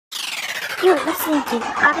You're listening to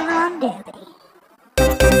Huddle Daily.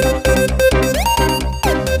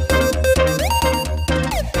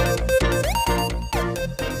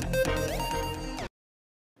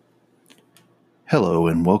 Hello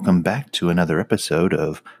and welcome back to another episode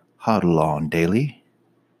of Huddle On Daily.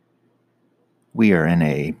 We are in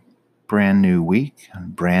a brand new week, a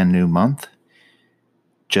brand new month.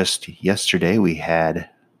 Just yesterday we had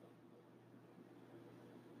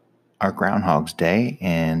our Groundhog's Day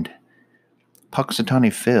and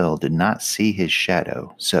Punxsutawney Phil did not see his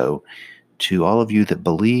shadow. So to all of you that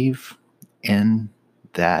believe in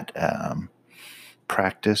that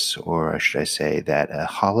practice, or should I say that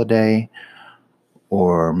holiday,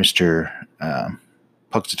 or Mr.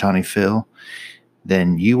 Punxsutawney Phil,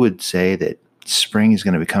 then you would say that spring is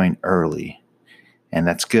going to be coming early. And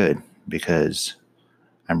that's good because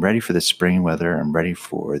I'm ready for the spring weather. I'm ready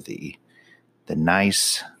for the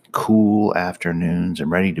nice, cool afternoons.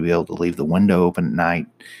 I'm ready to be able to leave the window open at night,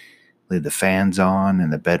 leave the fans on in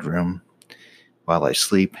the bedroom while I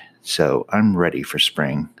sleep. So I'm ready for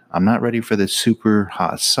spring. I'm not ready for the super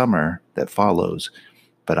hot summer that follows,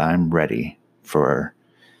 but I'm ready for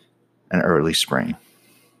an early spring.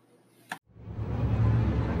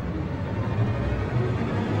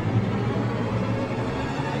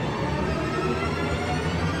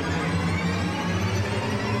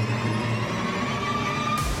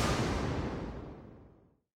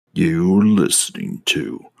 You're listening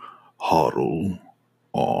to Huddle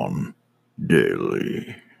On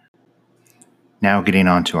Daily. Now getting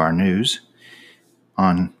on to our news.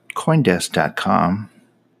 On Coindesk.com,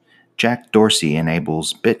 Jack Dorsey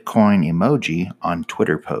enables Bitcoin emoji on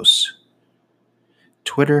Twitter posts.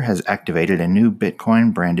 Twitter has activated a new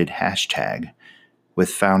Bitcoin-branded hashtag, with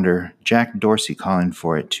founder Jack Dorsey calling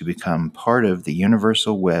for it to become part of the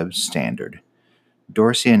universal web standard.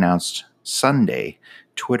 Dorsey announced Sunday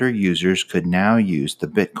Twitter users could now use the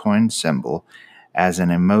Bitcoin symbol as an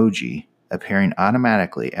emoji appearing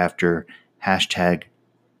automatically after hashtag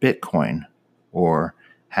Bitcoin or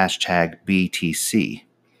hashtag BTC.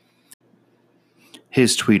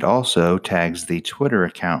 His tweet also tags the Twitter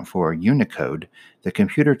account for Unicode, the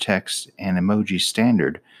computer text and emoji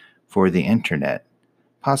standard for the internet,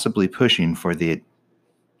 possibly pushing for the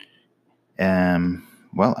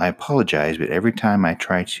I apologize, but every time I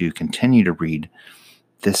try to continue to read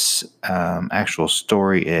this actual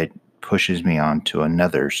story, it pushes me on to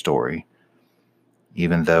another story,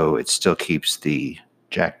 even though it still keeps the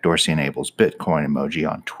Jack Dorsey enables Bitcoin emoji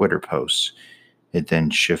on Twitter posts. It then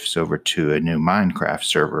shifts over to a new Minecraft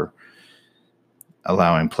server,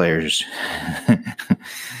 allowing players.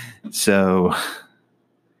 So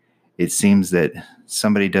it seems that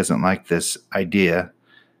somebody doesn't like this idea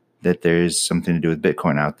that there's something to do with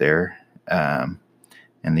Bitcoin out there,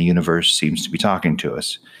 and the universe seems to be talking to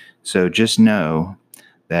us. So just know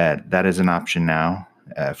that that is an option now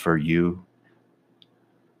for you,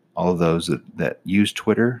 all of those that use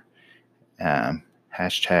Twitter,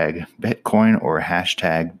 hashtag Bitcoin or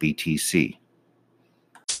hashtag BTC.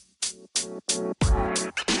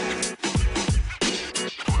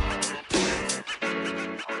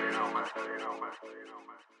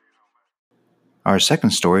 Our second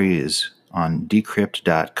story is on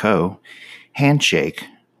Decrypt.co. Handshake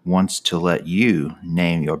wants to let you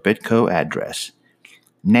name your BitCo address.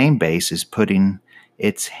 Namebase is putting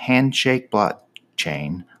its Handshake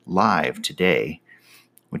blockchain live today,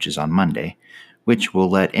 which is on Monday, which will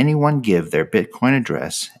let anyone give their Bitcoin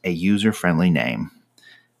address a user-friendly name.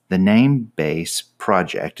 The Namebase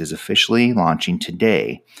project is officially launching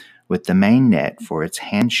today, with the mainnet for its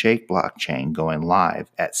Handshake blockchain going live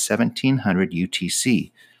at 1700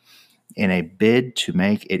 UTC in a bid to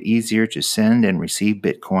make it easier to send and receive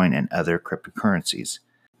Bitcoin and other cryptocurrencies.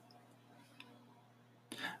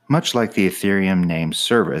 Much like the Ethereum name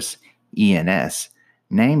service, ENS,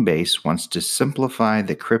 Namebase wants to simplify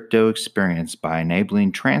the crypto experience by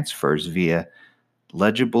enabling transfers via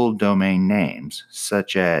legible domain names,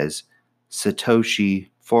 such as Satoshi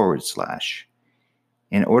 //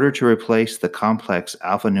 in order to replace the complex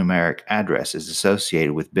alphanumeric addresses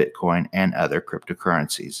associated with Bitcoin and other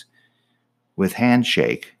cryptocurrencies. With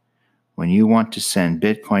Handshake, when you want to send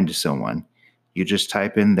Bitcoin to someone, you just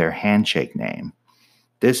type in their Handshake name.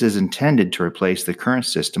 This is intended to replace the current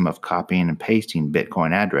system of copying and pasting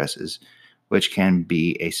Bitcoin addresses, which can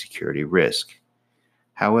be a security risk.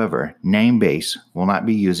 However, Namebase will not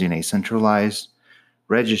be using a centralized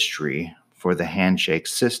registry for the Handshake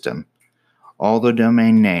system. All the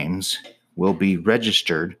domain names will be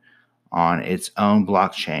registered on its own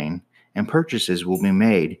blockchain, and purchases will be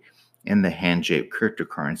made in the Handshake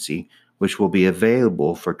cryptocurrency, which will be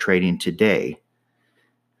available for trading today.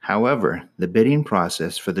 However, the bidding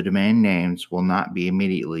process for the domain names will not be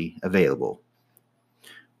immediately available.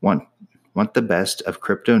 Want the best of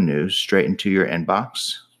crypto news straight into your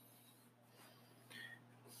inbox?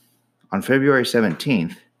 On February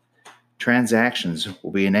 17th, transactions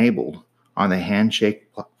will be enabled on the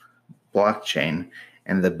Handshake blockchain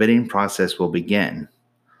and the bidding process will begin.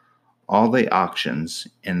 All the auctions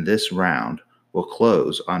in this round will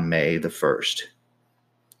close on May the 1st.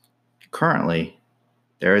 Currently,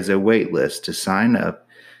 there is a wait list to sign up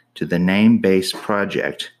to the name-based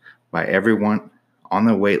project. By everyone on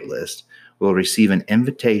the wait list will receive an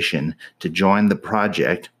invitation to join the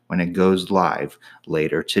project when it goes live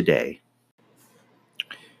later today.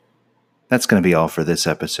 That's going to be all for this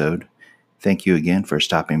episode. Thank you again for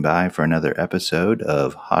stopping by for another episode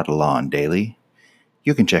of Hodl On Daily.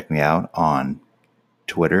 You can check me out on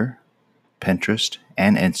Twitter, Pinterest,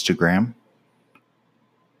 and Instagram.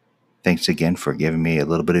 Thanks again for giving me a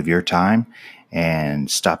little bit of your time and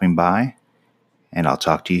stopping by, and I'll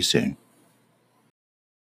talk to you soon.